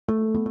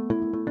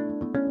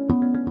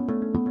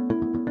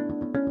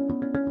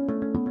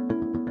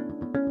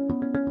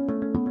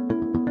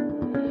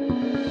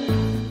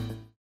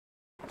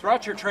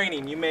Throughout your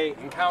training, you may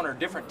encounter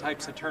different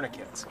types of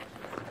tourniquets.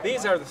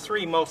 These are the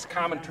three most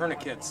common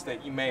tourniquets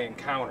that you may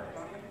encounter.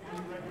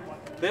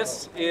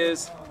 This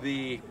is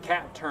the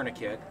cat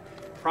tourniquet,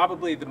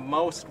 probably the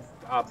most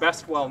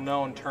best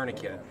well-known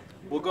tourniquet.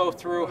 We'll go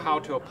through how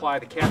to apply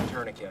the cat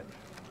tourniquet.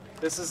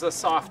 This is a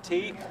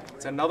SOF-T.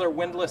 It's another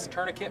windlass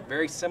tourniquet,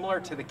 very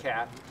similar to the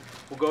cat.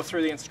 We'll go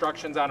through the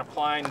instructions on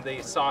applying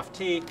the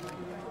SOF-T.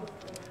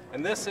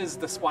 And this is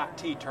the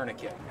SWAT-T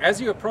tourniquet. As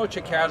you approach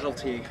a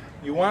casualty,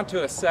 you want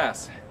to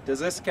assess, does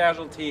this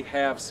casualty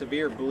have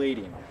severe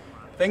bleeding?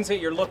 Things that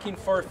you're looking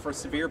for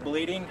severe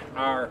bleeding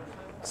are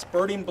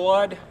spurting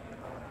blood,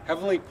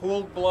 heavily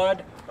pooled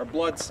blood, or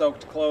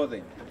blood-soaked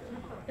clothing.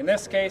 In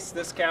this case,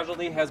 this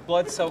casualty has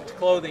blood-soaked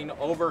clothing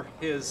over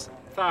his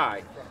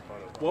thigh.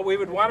 What we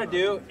would want to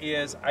do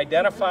is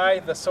identify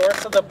the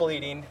source of the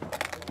bleeding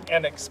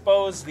and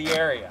expose the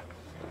area.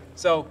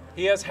 So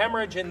he has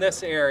hemorrhage in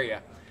this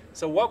area.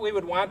 So what we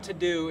would want to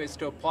do is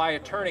to apply a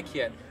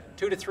tourniquet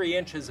 2 to 3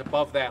 inches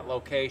above that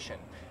location.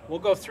 We'll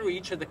go through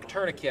each of the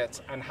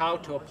tourniquets on how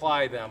to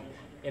apply them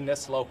in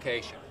this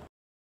location.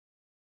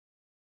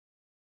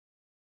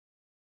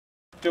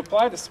 To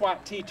apply the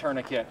SWAT-T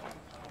tourniquet,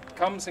 it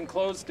comes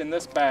enclosed in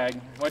this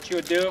bag. What you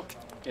would do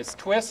is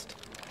twist,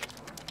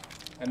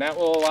 and that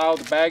will allow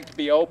the bag to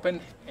be opened,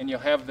 and you'll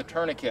have the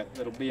tourniquet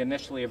that will be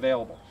initially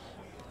available.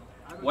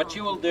 What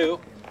you will do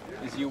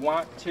is you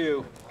want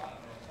to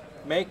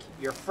make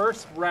your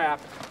first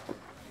wrap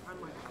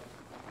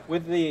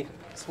with the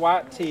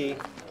SWAT-T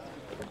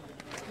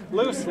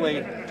loosely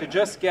to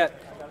just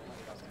get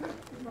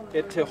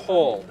it to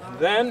hold.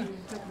 Then,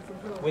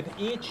 with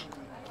each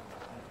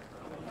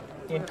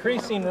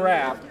increasing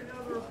wrap,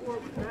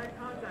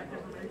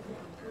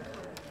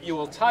 you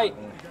will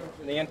tighten.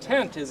 And the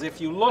intent is, if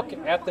you look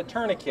at the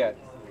tourniquet,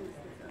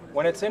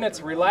 when it's in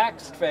its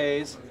relaxed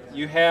phase,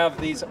 you have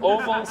these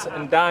ovals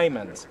and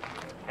diamonds.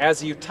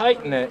 As you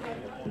tighten it,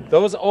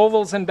 those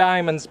ovals and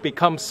diamonds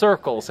become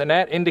circles, and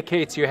that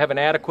indicates you have an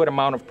adequate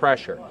amount of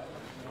pressure.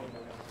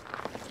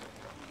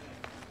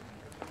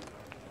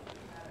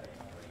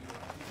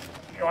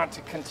 You want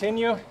to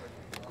continue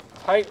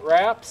tight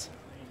wraps,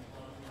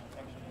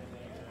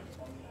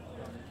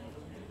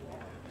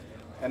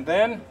 and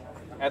then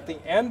at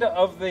the end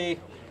of the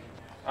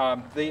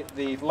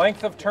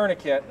length of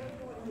tourniquet,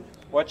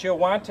 what you'll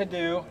want to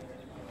do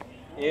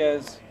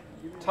is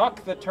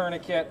tuck the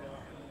tourniquet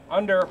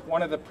under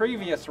one of the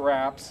previous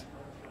wraps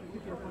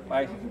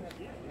by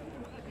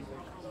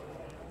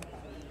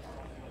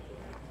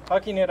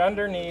tucking it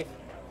underneath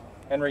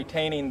and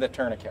retaining the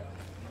tourniquet.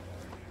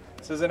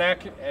 This is an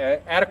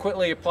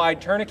adequately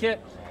applied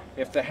tourniquet.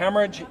 If the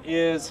hemorrhage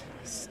is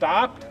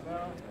stopped,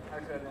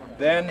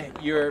 then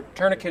your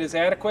tourniquet is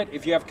adequate.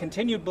 If you have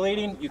continued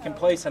bleeding, you can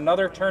place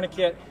another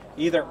tourniquet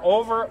either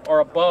over or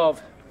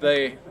above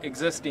the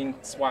existing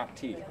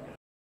SWAT-T.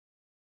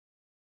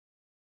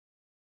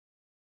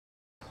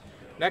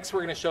 Next,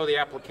 we're going to show the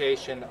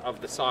application of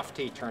the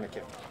SOF-T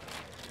tourniquet.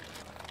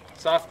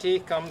 SOF-T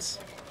comes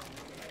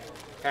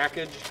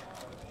packaged.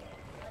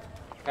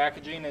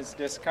 Packaging is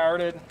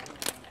discarded.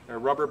 There are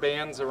rubber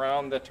bands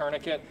around the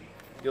tourniquet.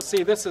 You'll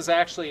see this is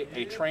actually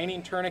a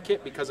training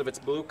tourniquet because of its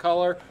blue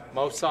color.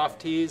 Most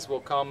SOF-Ts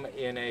will come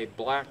in a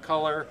black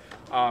color.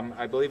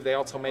 I believe they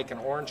also make an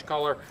orange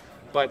color.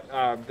 But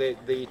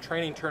the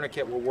training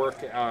tourniquet will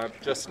work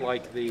just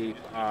like the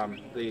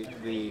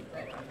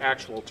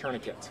actual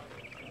tourniquets.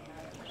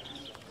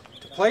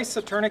 To place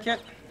the tourniquet,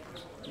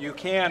 you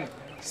can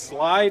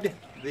slide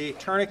the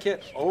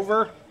tourniquet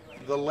over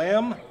the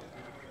limb,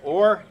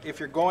 or if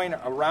you're going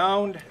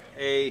around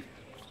a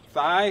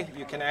thigh,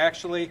 you can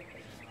actually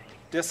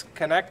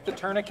disconnect the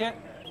tourniquet.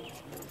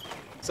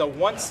 So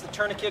once the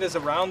tourniquet is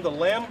around the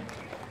limb,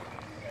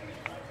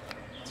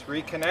 it's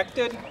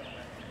reconnected.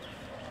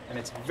 And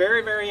it's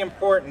very, very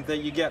important that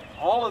you get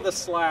all of the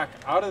slack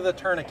out of the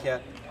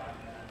tourniquet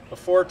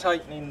before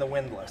tightening the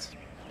windlass.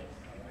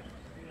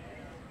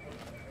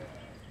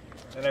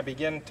 And I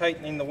begin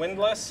tightening the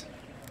windlass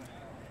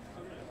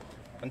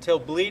until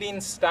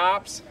bleeding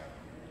stops.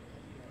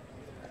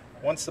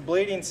 Once the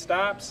bleeding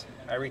stops,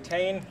 I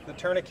retain the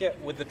tourniquet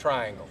with the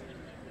triangle.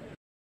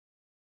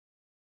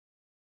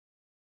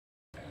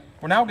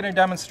 We're now going to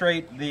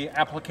demonstrate the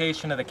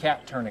application of the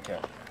cat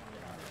tourniquet.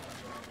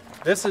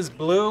 This is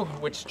blue,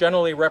 which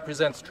generally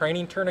represents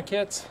training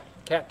tourniquets.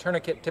 Cat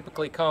tourniquet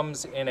typically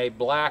comes in a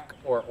black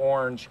or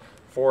orange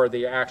for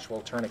the actual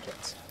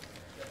tourniquets.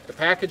 The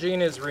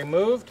packaging is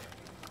removed.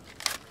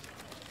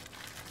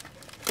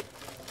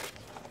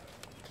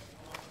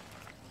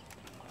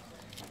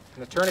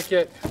 And the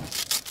tourniquet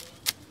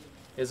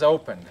is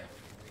opened.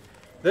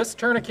 This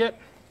tourniquet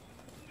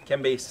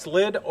can be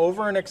slid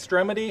over an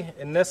extremity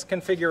in this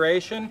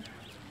configuration,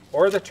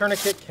 or the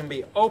tourniquet can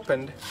be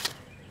opened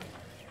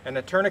and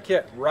the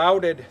tourniquet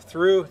routed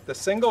through the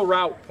single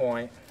route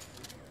point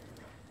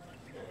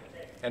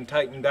and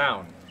tightened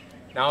down.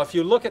 Now, if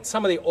you look at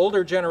some of the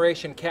older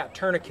generation cat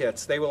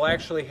tourniquets, they will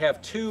actually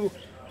have two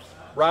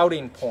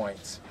routing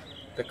points.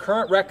 The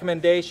current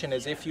recommendation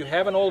is if you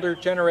have an older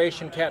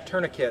generation cat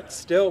tourniquet,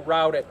 still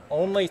route it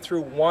only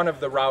through one of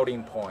the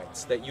routing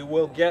points, that you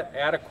will get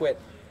adequate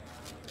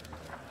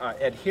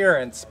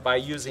adherence by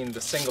using the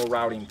single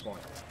routing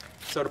point.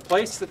 So to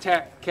place the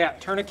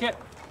cat tourniquet,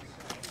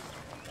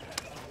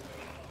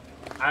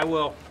 I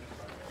will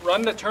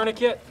run the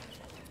tourniquet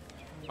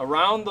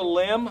around the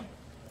limb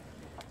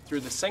through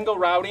the single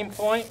routing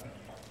point,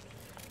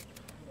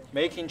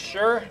 making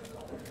sure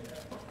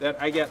that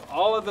I get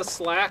all of the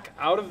slack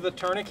out of the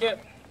tourniquet,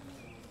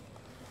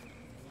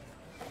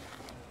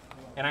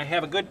 and I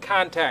have a good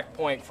contact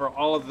point for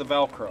all of the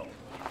Velcro.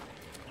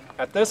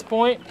 At this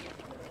point,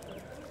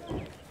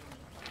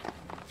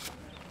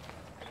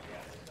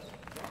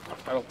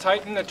 I will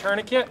tighten the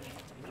tourniquet.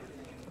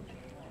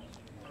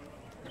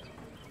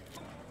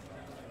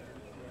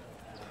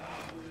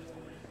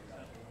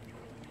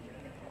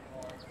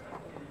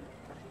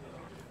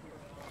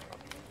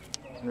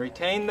 And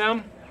retain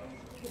them,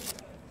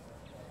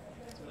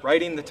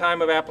 writing the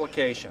time of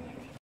application.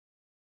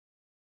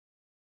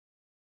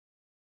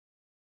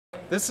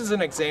 This is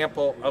an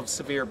example of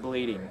severe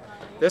bleeding.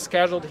 This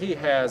casualty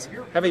has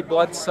heavy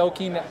blood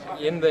soaking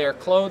in their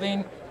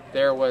clothing,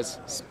 there was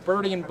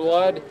spurting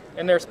blood,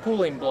 and there's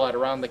pooling blood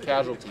around the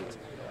casualties.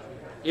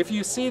 If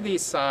you see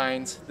these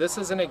signs, this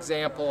is an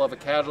example of a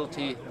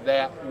casualty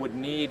that would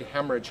need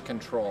hemorrhage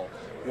control,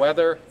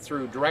 whether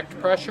through direct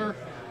pressure,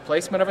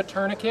 placement of a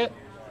tourniquet,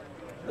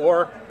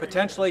 or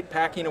potentially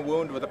packing a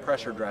wound with a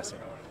pressure dressing.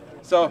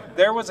 So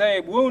there was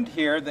a wound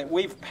here that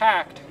we've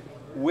packed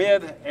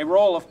with a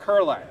roll of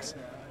Curlex.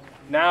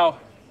 Now,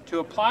 to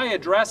apply a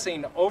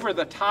dressing over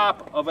the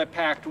top of a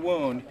packed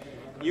wound,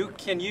 you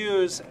can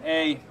use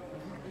a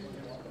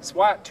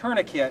SWAT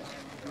tourniquet.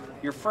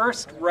 Your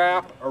first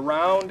wrap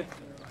around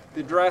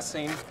the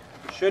dressing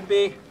should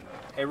be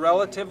a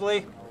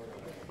relatively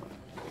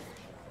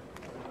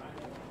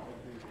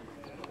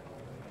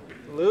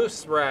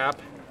loose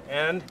wrap,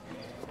 and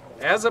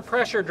as a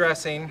pressure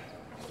dressing,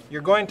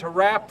 you're going to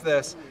wrap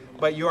this,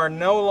 but you are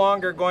no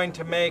longer going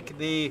to make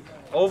the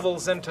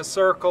ovals into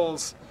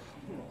circles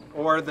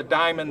or the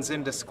diamonds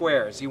into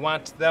squares. You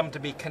want them to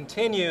be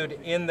continued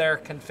in their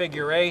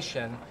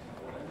configuration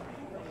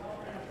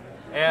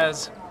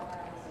as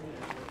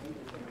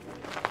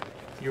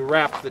you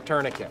wrap the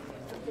tourniquet.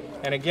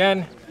 And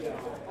again,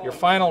 your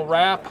final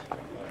wrap,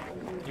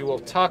 you will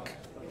tuck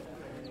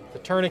the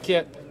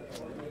tourniquet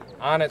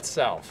on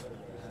itself.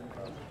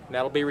 And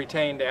that'll be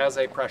retained as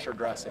a pressure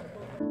dressing.